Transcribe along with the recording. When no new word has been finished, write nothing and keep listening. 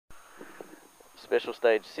Special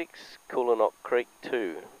Stage 6, Koolonock Creek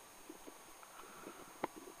 2.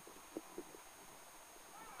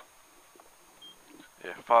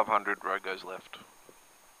 Yeah, 500, road goes left.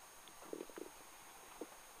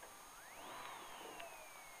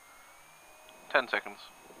 Ten seconds.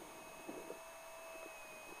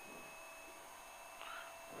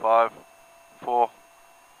 5, 4,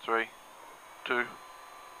 3, 2,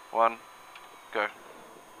 1, go.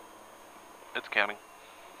 It's counting.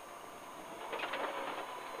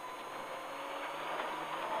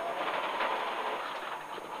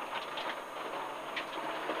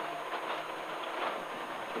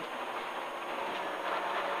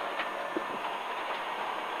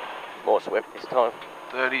 More swept this time.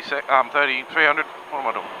 30, 300, what am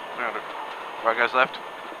I doing? 300, road goes left.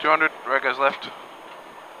 200, road goes left.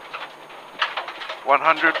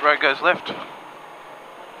 100, road goes left.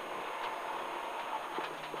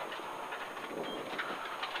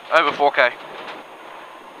 Over 4k.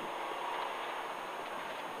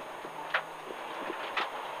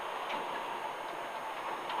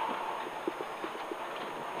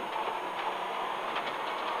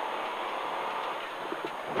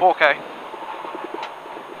 $4k.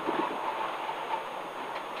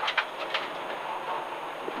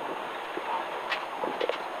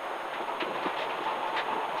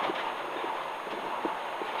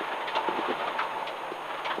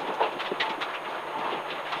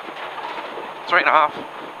 Three and a half.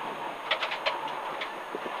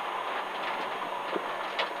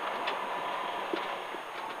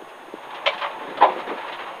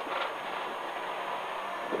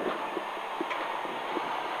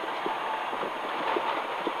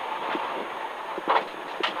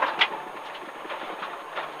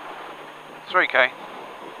 $3k.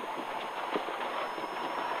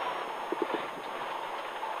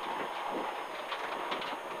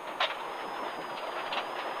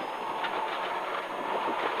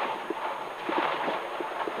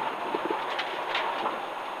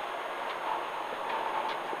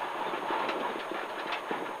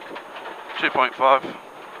 $2.5.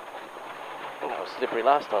 Oh, that was slippery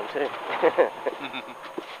last time too.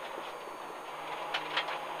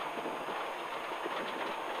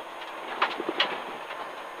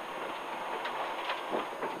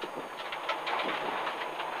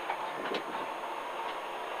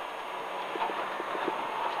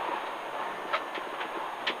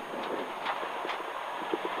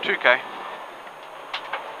 $2k.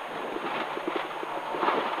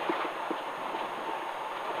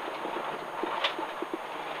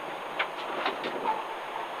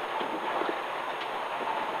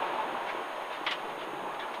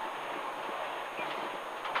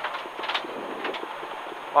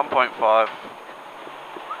 $1.5.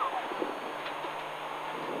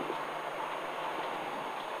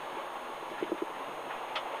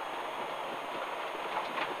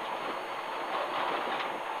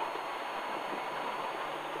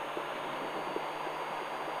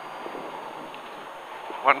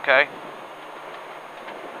 $1k.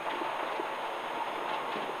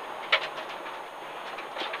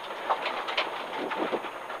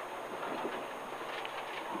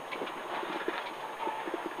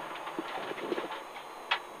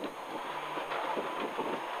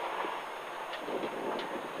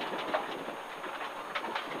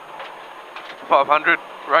 $500,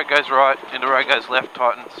 road goes right, into road goes left,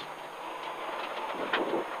 tightens.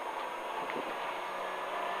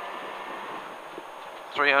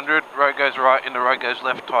 $300, road goes right, into road goes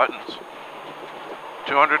left, tightens.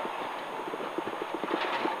 $200.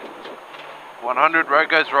 $100, road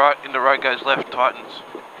goes right, into road goes left, tightens.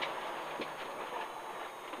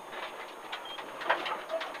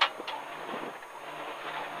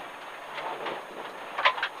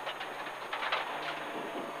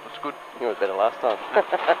 That's good. You were better last time.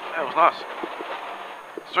 That was nice.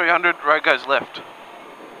 300, road goes left.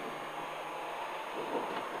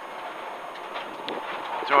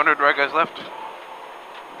 200, road goes left.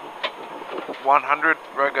 100,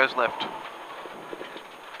 road goes left.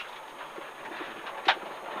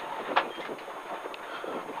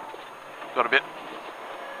 Got a bit.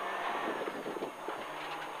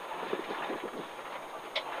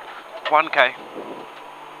 $1k.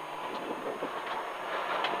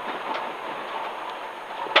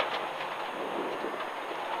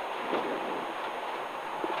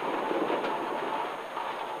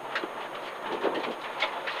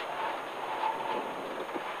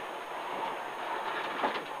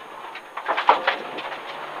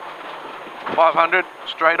 $500,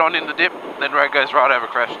 straight on in the dip, then road goes right over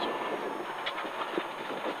crest.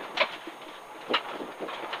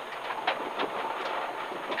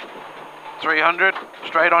 $300,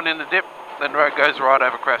 straight on in the dip, then road goes right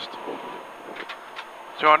over crest.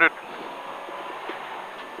 200.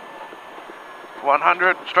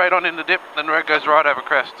 100, straight on in the dip, then road goes right over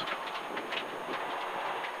crest.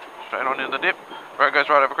 Straight on in the dip, road goes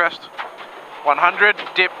right over crest. 100,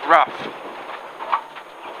 dip, rough.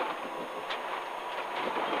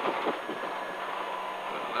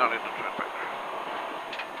 No need to turn back.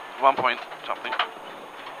 1 point something.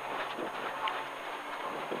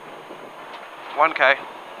 1k.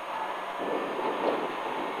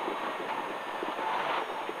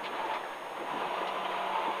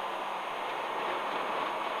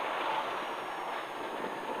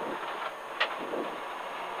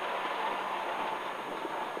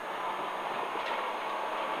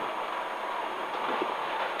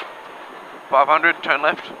 $500, turn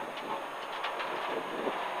left.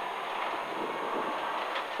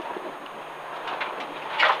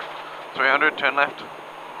 $300, turn left.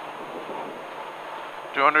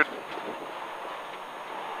 200.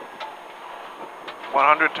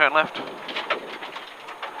 100, turn left.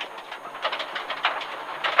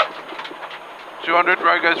 200,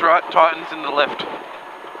 road goes right, tightens in the left.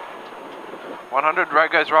 100,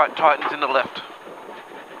 road goes right, tightens in the left.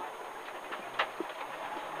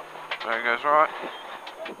 Road goes right,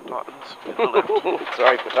 tightens in the left.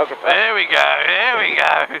 Sorry, photographer. There we go, there we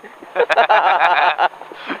go.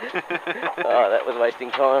 Oh, that was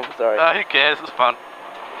wasting time, sorry. Who cares, it's fun.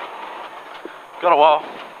 Got a while.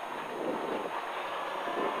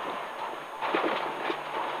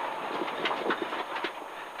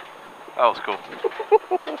 That was cool.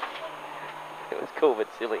 It was cool but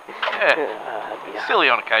silly. Yeah. Yeah. Silly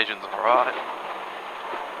on occasions, alright.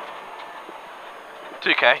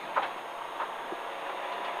 2k.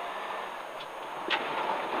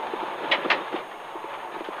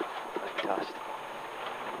 Dust.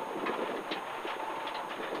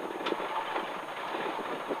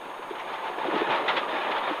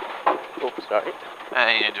 Oops, sorry.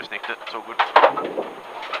 Hey, yeah, just nicked it, it's all good.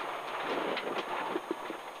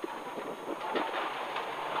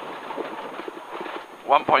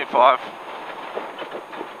 $1.5.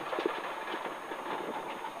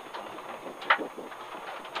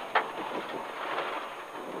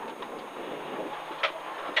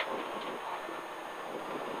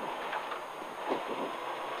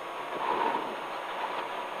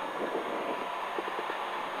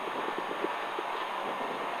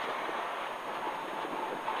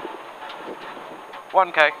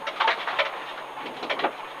 $1k.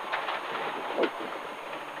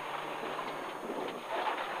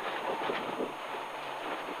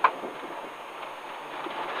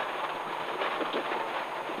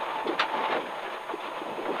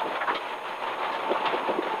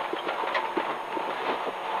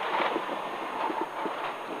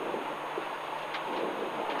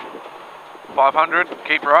 $500,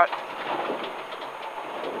 keep right.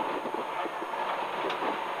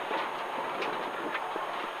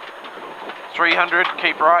 $300,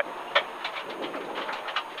 keep right.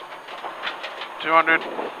 200.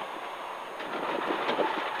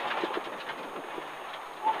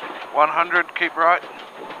 100, keep right.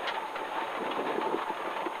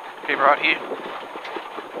 Keep right here.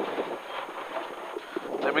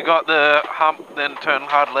 Then we got the hump, then turn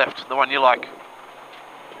hard left, the one you like.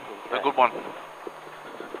 The good one.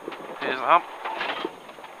 Here's the hump.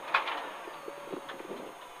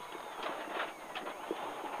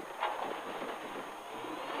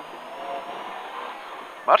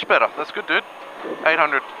 Much better, that's good, dude.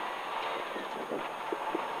 800.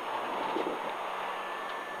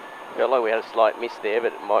 Felt like we had a slight miss there,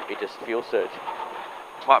 but it might be just fuel surge.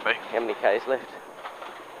 Might be. How many Ks left?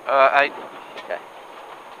 8. Okay.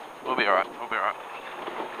 We'll be alright, we'll be alright.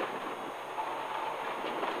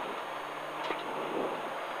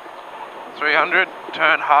 300,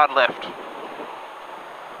 turn hard left.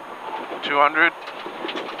 200.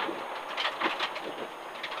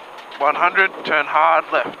 100, turn hard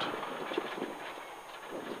left.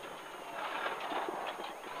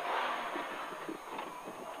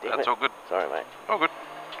 Damn That's it. all good. Sorry, mate. All good.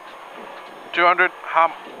 200,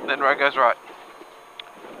 hump, then road goes right.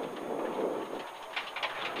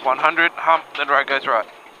 100, hump, then road goes right.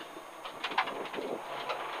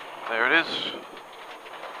 There it is.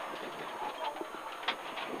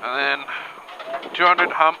 And then 200,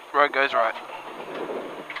 hump, road goes right.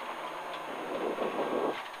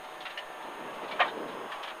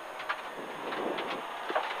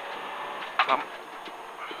 Hump.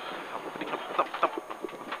 Thump, thump.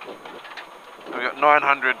 We got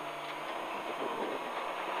 900.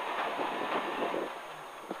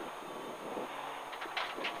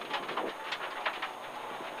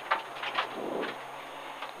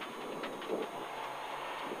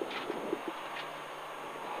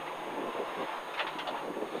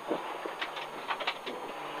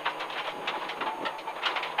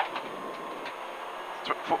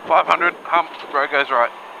 500, hump, road goes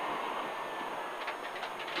right.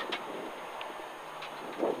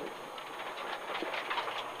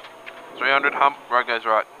 300, hump, road goes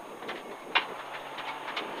right.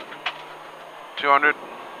 200.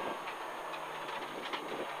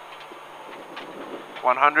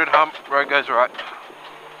 100, hump, road goes right.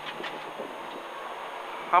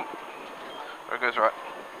 Hump, road goes right.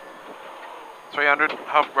 300,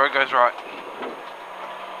 hump, road goes right.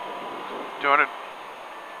 200.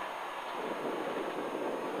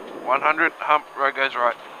 100, hump, road goes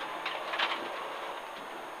right.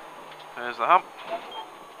 There's the hump.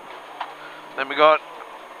 Then we got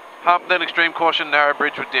hump, then extreme caution, narrow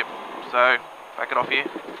bridge with dip. So, back it off here.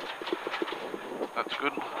 That's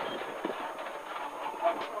good.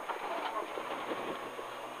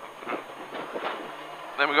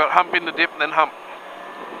 Then we got hump in the dip, then hump.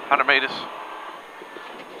 100 metres.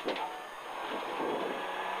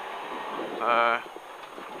 So,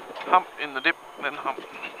 hump in the dip, then hump.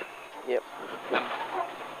 Yep. Then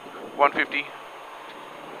 150.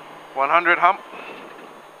 100 hump.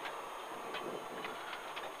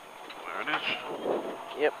 There it is.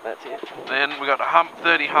 Yep, that's it. Then we got a hump,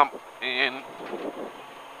 30 hump in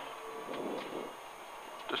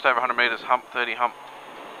just over 100 metres. Hump, 30 hump.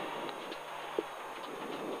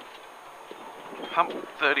 Hump,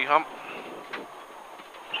 30 hump.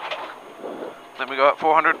 Then we got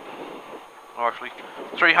 400. Oh, actually,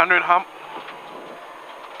 300 hump.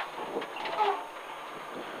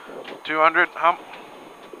 200 hump.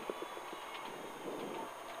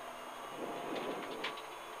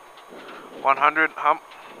 100 hump.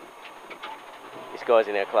 This guy's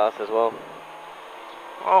in our class as well.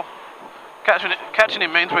 Well, catching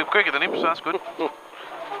him means we're quicker than him, so that's good. Then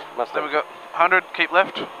we got 100, keep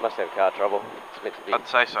left. Must have car trouble. It's meant to be. I'd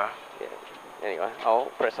say so. Yeah. Anyway, I'll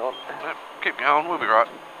press on. Yep, keep going, we'll be right.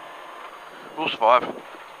 We'll survive.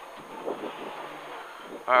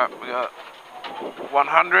 Alright, we got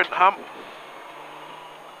 100 hump.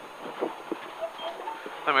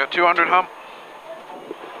 Then we got 200 hump.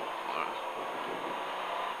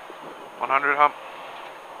 100 hump.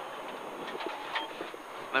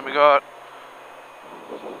 Then we got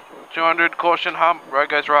 200 caution hump, road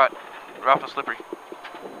goes right, rough and slippery.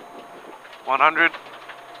 100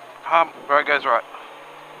 hump, road goes right.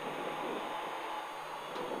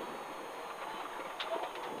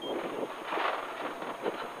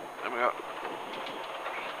 Then we got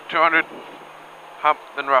 200 hump,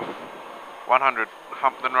 then rough. 100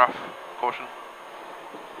 hump, then rough, caution.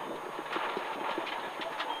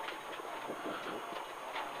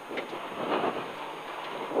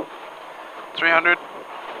 300,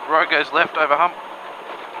 road goes left over hump.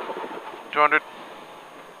 200.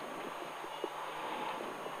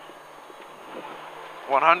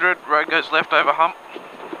 100, road goes left over hump.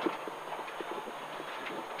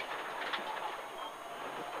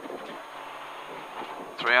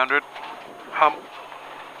 300, hump.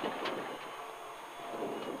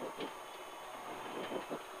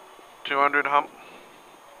 200 hump.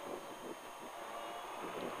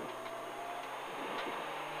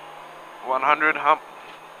 100 hump.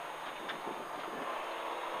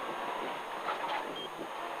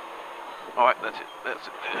 Alright, that's it. That's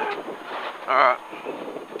it. Alright.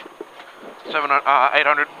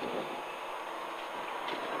 800.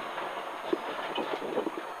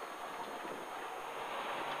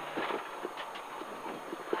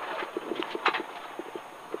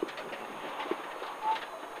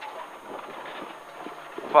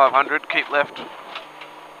 $500, keep left.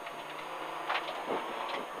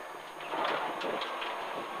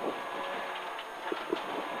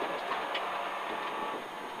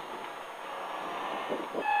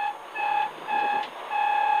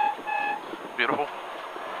 Beautiful.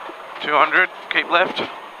 200, keep left.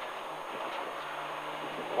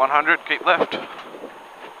 100, keep left.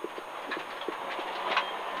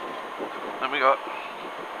 Then we got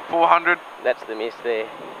 400. That's the miss there.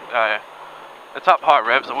 Oh yeah. It's up high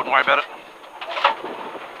revs, I wouldn't worry about it.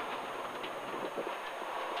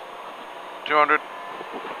 200.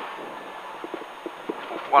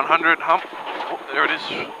 100 hump. Oh, there it is.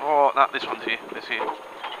 Oh, no, this one's here. This here.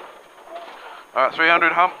 Alright,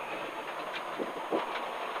 300 hump.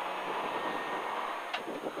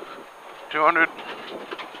 200.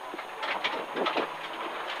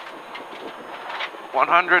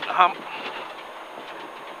 100 hump.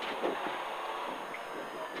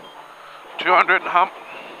 200 hump.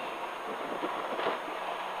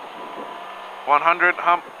 100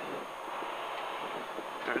 hump.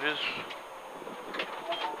 There it is.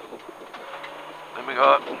 Then we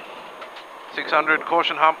got 600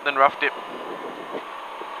 caution hump, then rough dip.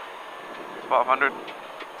 500.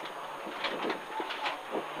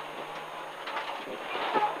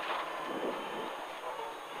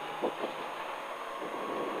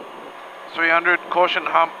 300, caution,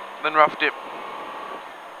 hump, then rough dip.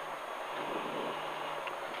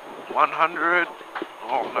 100,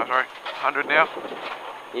 oh no sorry, 100 now.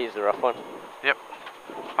 Here's the rough one. Yep,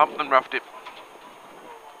 hump, then rough dip.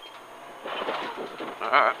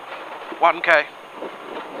 Alright, 1k.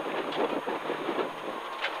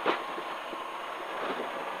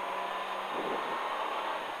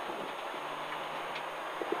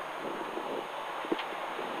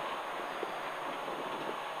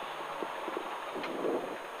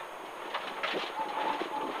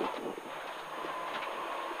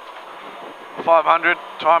 $500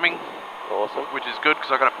 timing, Awesome. which is good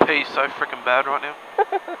because I got to pee so freaking bad right now.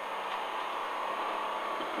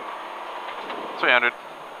 300,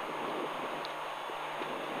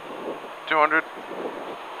 200,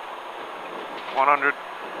 100.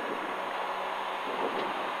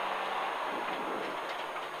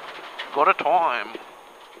 Got a time.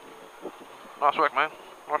 Nice work, man.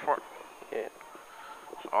 Nice work. Yeah.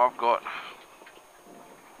 So I've got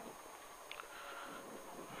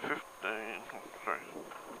 15. Sorry.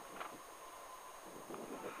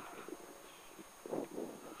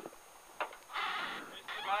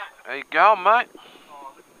 There you go, mate.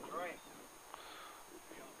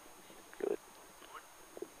 Good.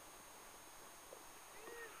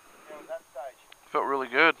 Felt really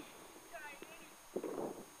good.